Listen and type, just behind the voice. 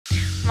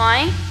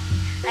why?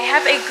 I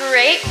have a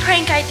great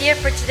prank idea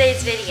for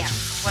today's video.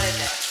 What is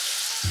it?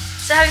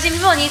 So have you seen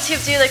people on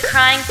YouTube do the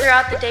crying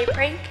throughout the day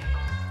prank?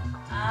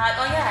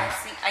 Oh yeah,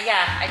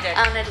 I did.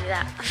 I want to do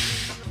that.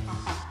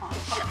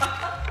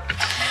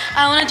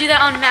 I want to do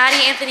that on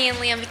Maddie, Anthony, and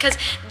Liam because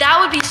that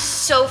would be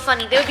so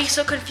funny. They would be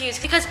so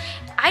confused because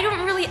I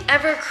don't really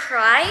ever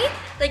cry,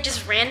 like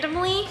just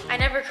randomly. I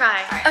never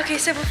cry. Okay,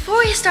 so before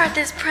we start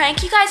this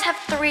prank, you guys have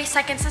 3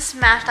 seconds to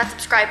smash that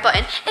subscribe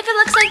button. If it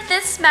looks like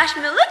this, smash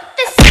me like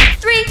this.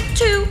 3,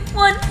 2,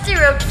 1,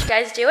 0. Did you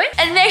guys do it?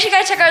 And make sure you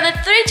guys check out the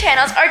 3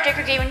 channels, our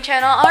Jkrew gaming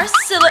channel, our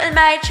Cilla and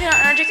Maddy channel,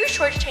 and our Jkrew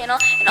shorts channel.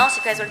 And also,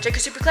 if you guys want Jkrew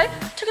Super Clay,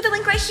 check out the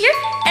link right here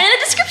and in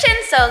the description.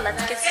 So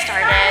let's get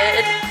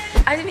started.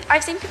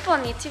 I've seen people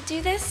on YouTube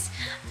do this,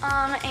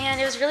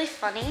 and it was really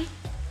funny.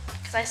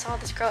 I saw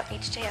this girl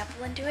HJ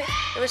Evelyn do it.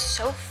 It was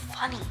so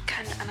funny,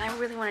 and I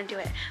really want to do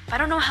it. But I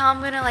don't know how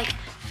I'm gonna like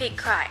fake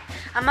cry.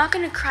 I'm not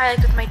gonna cry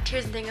like with my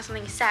tears and think of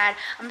something sad.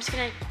 I'm just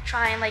gonna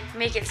try and like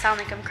make it sound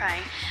like I'm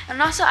crying.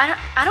 And also, I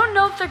don't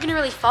know if they're gonna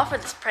really fall for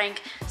this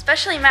prank,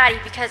 especially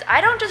Maddie, because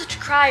I don't just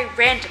cry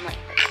randomly.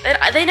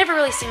 They never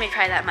really see me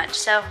cry that much.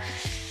 So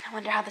I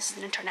wonder how this is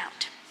gonna turn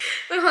out.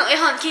 Wait,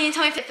 hold on. Can you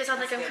tell me if it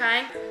sounds like I'm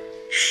crying?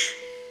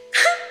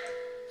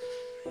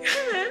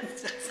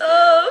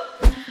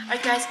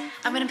 Alright guys,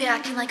 I'm gonna be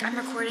acting like I'm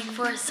recording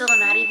for a Cilla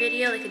Maddy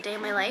video, like a day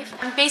in my life.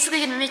 I'm basically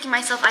gonna be making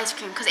myself ice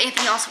cream because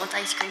Anthony also wants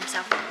ice cream,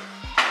 so.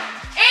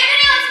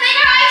 Anthony, let's make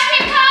our ice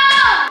cream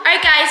cone!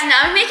 Alright guys,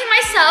 now I'm making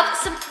myself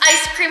some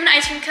ice cream and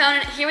ice cream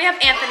cone. And here we have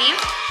Anthony.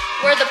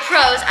 We're the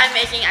pros at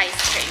making ice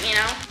cream, you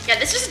know?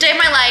 Yeah, this is a day in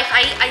my life.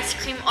 I eat ice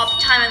cream all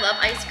the time. I love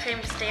ice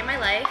cream, just a day in my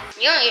life.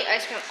 You don't eat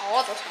ice cream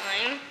all the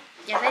time.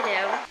 Yes, I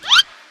do.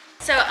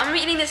 So I'm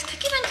gonna be eating this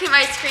cookies and cream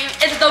ice cream.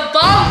 It's the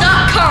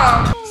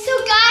bomb.com. So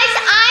guys,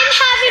 I'm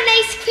having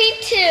ice cream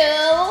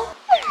too.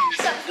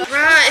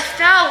 Bruh, it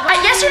fell.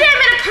 Yesterday I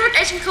made a perfect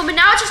ice cream cone, but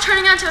now it's just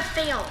turning out into a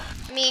fail.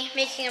 Me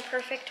making a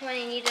perfect one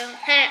and you don't.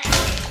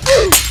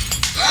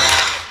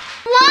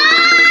 Why?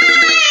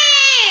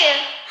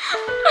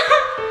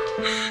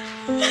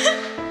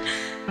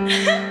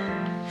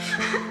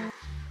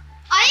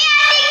 Are you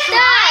acting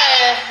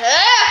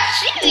that?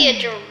 She'd be a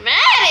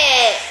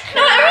dramatic.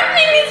 No,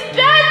 everything is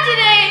bad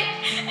today.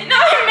 And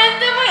now I meant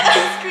that my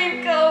ice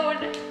cream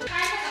cone.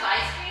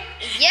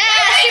 Yeah,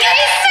 she It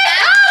really fell.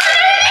 snapped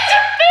Everything's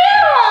a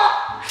fail.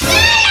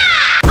 Cilla!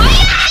 Are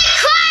you acting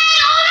crying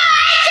over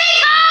ice cream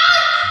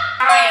cone?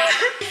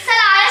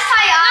 Cilla, let's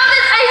try it. No,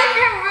 this ice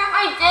cream ruined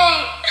my day.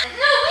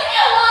 No, leave me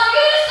alone.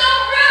 You're so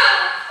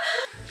rude.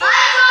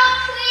 Bye, Mom,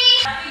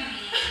 please. Are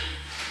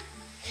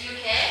you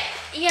okay?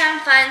 Yeah,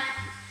 I'm fine.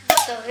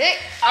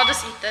 I'll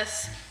just eat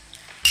this.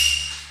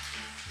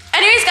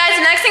 Anyways, guys,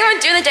 the next thing I'm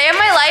gonna do in the day of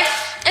my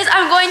life is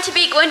I'm going to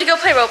go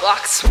play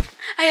Roblox.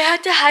 I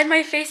had to hide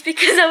my face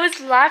because I was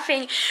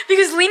laughing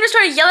because Lena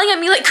started yelling at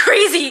me like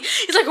crazy.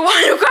 He's like, "Why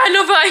are you crying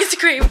over ice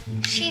cream?"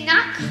 She's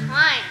not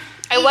crying.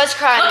 I was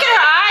crying. Look at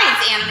her eyes,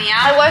 Anthony.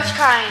 I was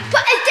crying.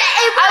 But I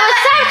was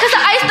sad because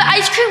the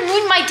ice cream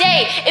ruined my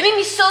day. It made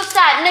me so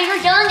sad. Now you're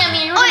yelling at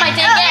me and ruined my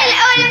day again.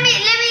 let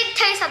me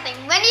tell you something.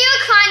 When you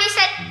were crying, you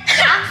said,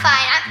 "Yeah, I'm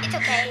fine. It's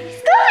okay."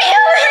 Stop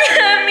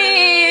yelling at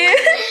me.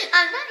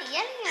 I'm not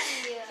yelling at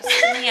you.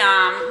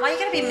 Liam, why are you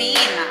gonna be mean?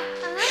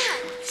 I'm not.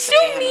 So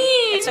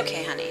mean. It's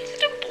okay, honey.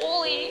 Such a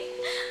bully.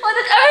 Why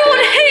does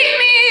everyone hate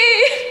me?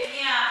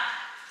 Yeah.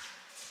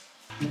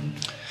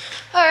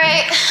 All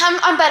right,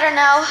 I'm better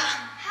now.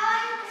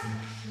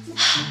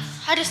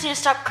 I just need to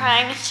stop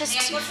crying. It's just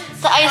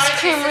the ice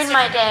cream ruined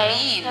my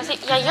day.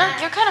 Yeah,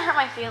 you're kind of hurt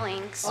my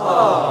feelings.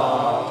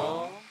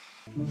 Aww.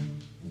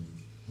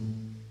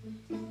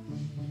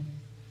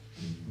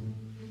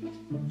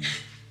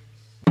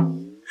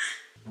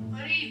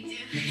 What are you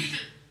doing?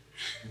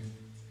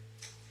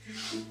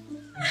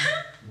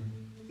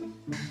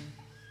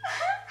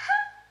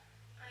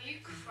 Are you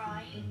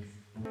crying?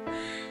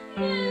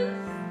 Yes.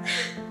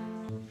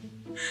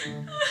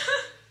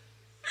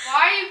 Why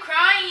are you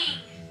crying?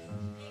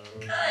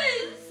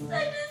 Because I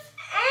just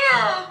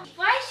am.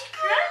 Why is she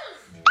crying?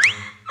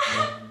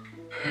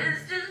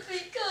 It's just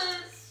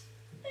because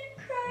I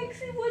cry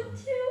because I want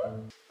to.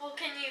 Well,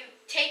 can you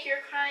take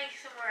your crying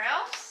somewhere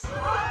else?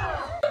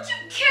 Don't you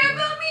care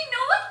about me?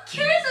 No one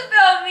cares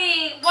about me.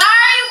 Why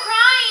are you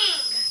crying?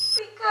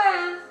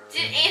 Because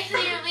did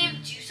Anthony or Liam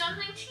do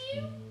something to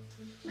you?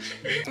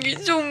 You're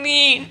so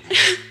mean.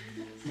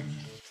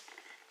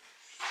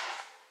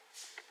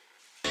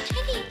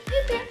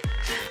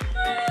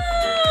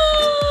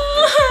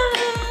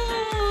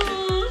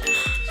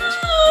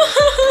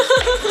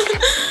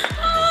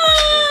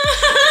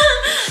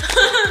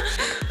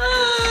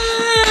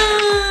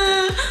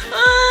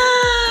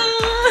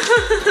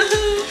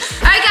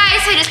 Alright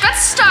guys, so I just got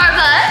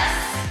Starbucks.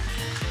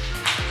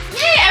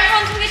 Yay,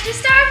 everyone come get your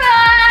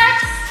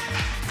Starbucks.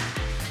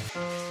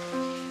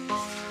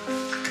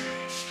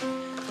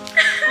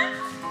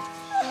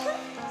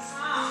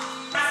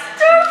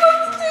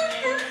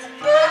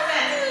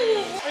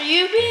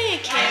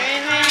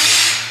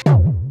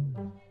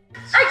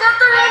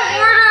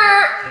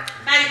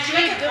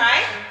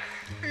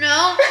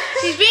 know?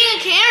 She's being a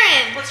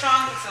Karen. What's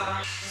wrong with Cilla?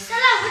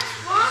 Cilla, what's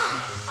wrong?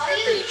 Are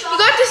you You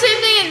got the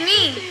same thing as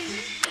me.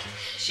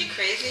 Is she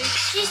crazy?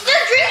 She's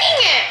still drinking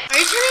it. Are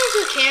you turning into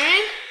a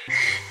Karen?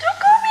 Don't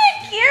call me a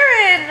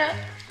Karen.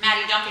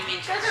 Maddie, don't be mean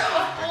to her.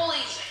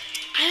 bullies.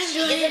 I didn't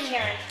do She's a anything.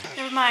 Karen.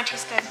 Never mind,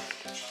 she's good.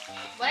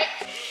 What?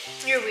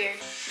 You're weird.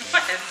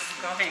 What is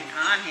going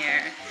on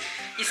here?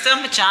 You still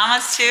in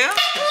pajamas too?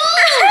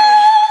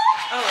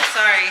 Oh,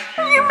 sorry.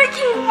 Are you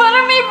making fun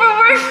of me for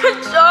wearing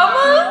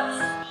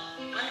pajamas?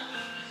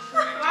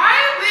 Why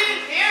are you being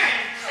a Karen?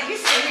 Are you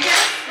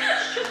serious?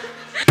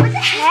 What the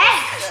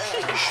heck?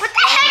 What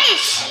the heck is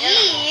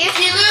she?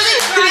 She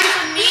literally cried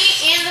for me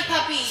and the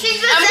puppy.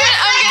 She's I'm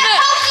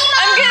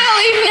gonna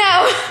leave now.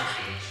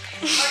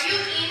 Are you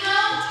emo?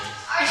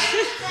 Are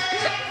you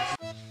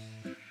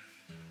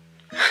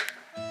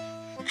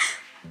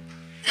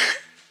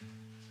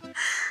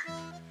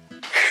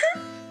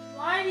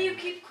Why do you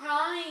keep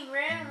crying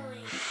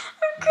randomly?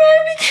 I'm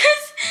crying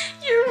because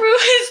your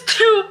room is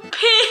too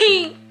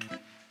pink.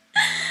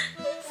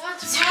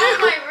 What's wrong with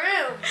my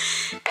room?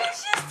 It's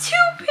just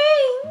too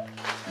pink.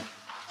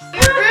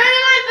 You're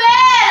ruining my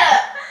bed.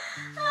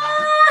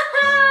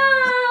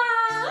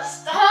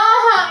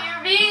 Stop!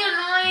 You're being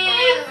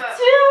annoying. It's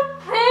too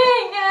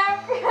pink.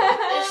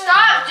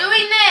 Stop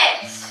doing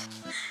this.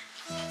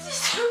 It's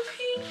just too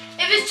pink.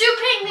 If it's too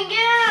pink, then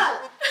get out.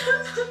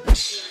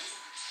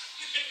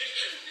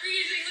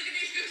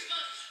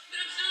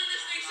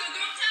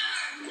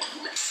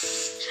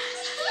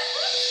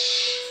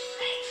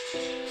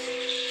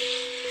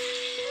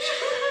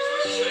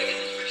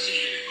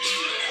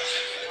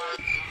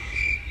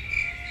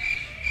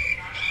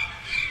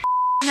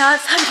 Now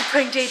it's time to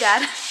prank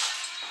J-Dad.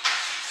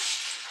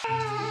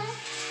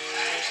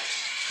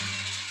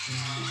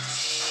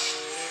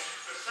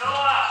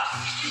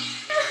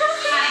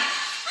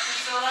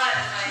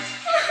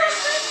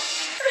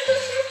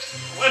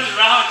 What's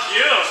wrong with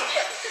you?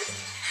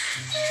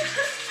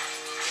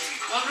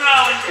 What's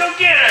wrong? Go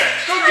get her!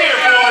 Go get her,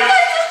 boys!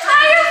 The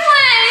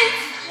fireplace!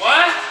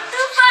 What?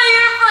 The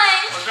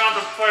fireplace! What's wrong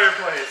with the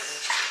fireplace?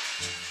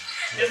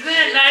 Isn't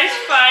it a nice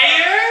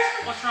fire?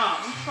 What's wrong?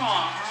 What's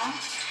wrong, huh?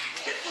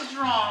 What's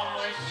wrong,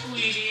 my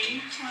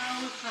sweetie?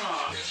 What's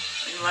wrong?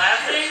 Are you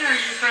laughing or are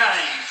you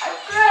crying? I'm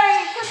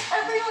crying because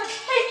everyone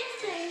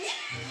hates me.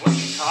 What are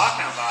you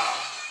talking about?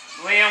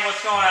 Liam,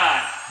 what's going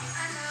on?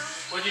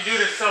 What'd you do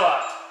to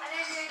Cilla?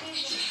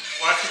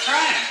 Why's she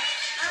crying?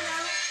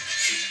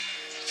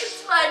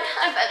 It's fine.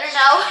 I'm better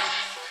now.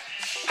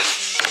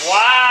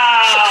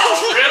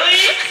 Wow! Really?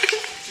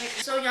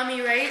 So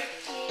yummy, right?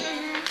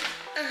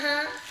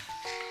 Uh-huh.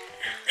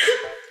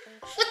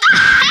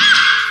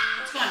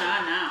 What's going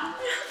on now?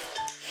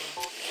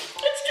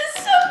 It's just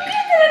so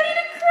good that I need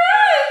to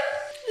cry.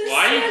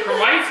 Why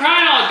are you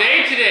crying all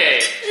day today?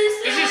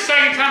 This is the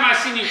second time I've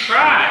seen you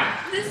cry.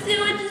 This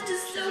sandwich is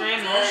just so Very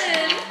good.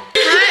 emotional.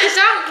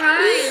 Stop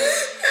crying.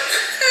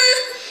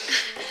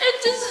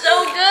 It's just so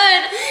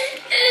good.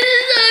 It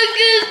is so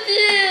good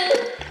too.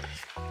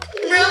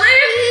 Really?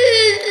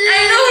 I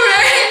know,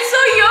 right? It's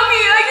so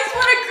yummy. I just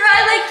want to cry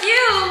like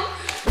you.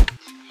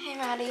 Hey,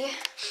 Maddy.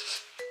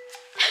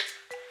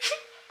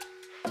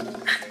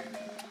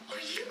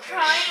 Are you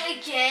crying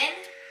again?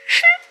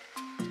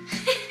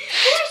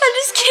 I'm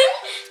just kidding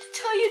to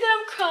tell you that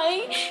I'm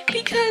crying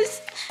because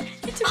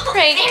it's a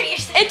prank.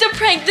 It's a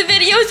prank. The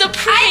video is a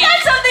prank. I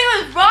thought something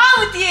was wrong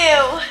with you.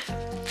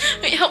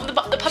 Wait, help! The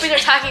puppies are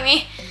attacking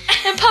me.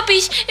 And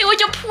puppies, it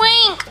was a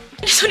prank.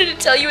 I just wanted to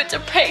tell you it's a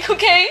prank,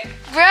 okay?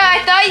 Bruh,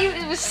 I thought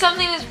it was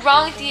something was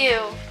wrong with you.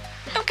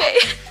 Okay.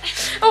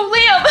 Oh,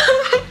 Liam.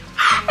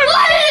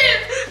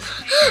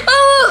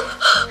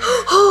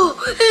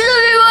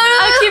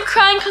 I keep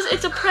crying because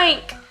it's a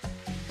prank.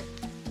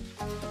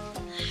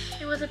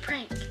 It was a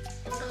prank.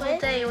 The whole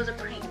day it was a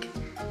prank.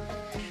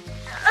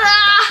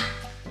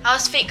 I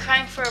was fake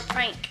crying for a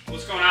prank.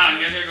 What's going on?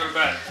 You guys gotta go to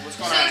bed. What's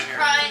going on here?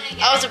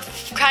 I was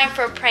crying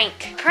for a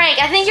prank. Prank.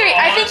 I think you're. All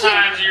I think the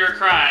times you were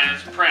crying,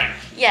 it's a prank.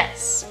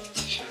 Yes.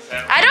 Is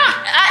that I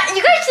don't.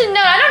 You guys didn't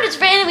know. I don't just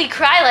randomly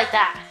cry like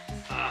that.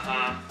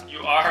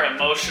 You are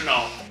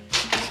emotional.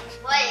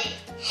 What?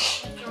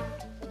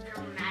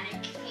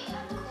 Dramatic.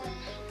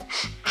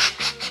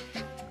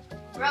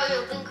 Bro,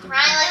 you've been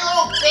crying like a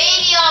little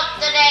baby all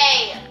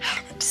today.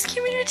 I'm just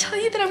came here to tell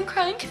you that I'm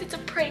crying because it's a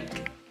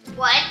prank.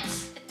 What?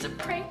 It's a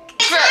prank.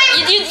 Bro,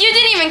 you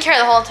didn't even care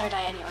the whole entire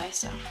day anyway,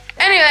 so.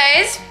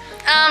 Anyways,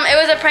 it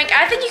was a prank.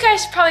 I think you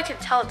guys probably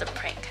could tell it's a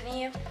prank, couldn't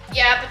you?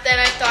 Yeah, but then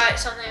I thought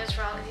something was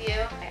wrong with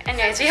you.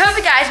 Anyways, we hope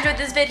you guys enjoyed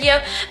this video.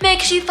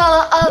 Make sure you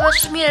follow all of our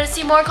social media to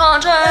see more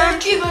content.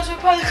 And keep us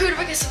part of the crew to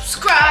make us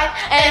subscribe.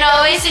 And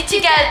always stick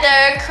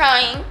together,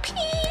 crying.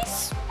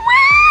 Peace.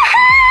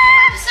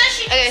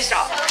 Okay,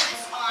 stop.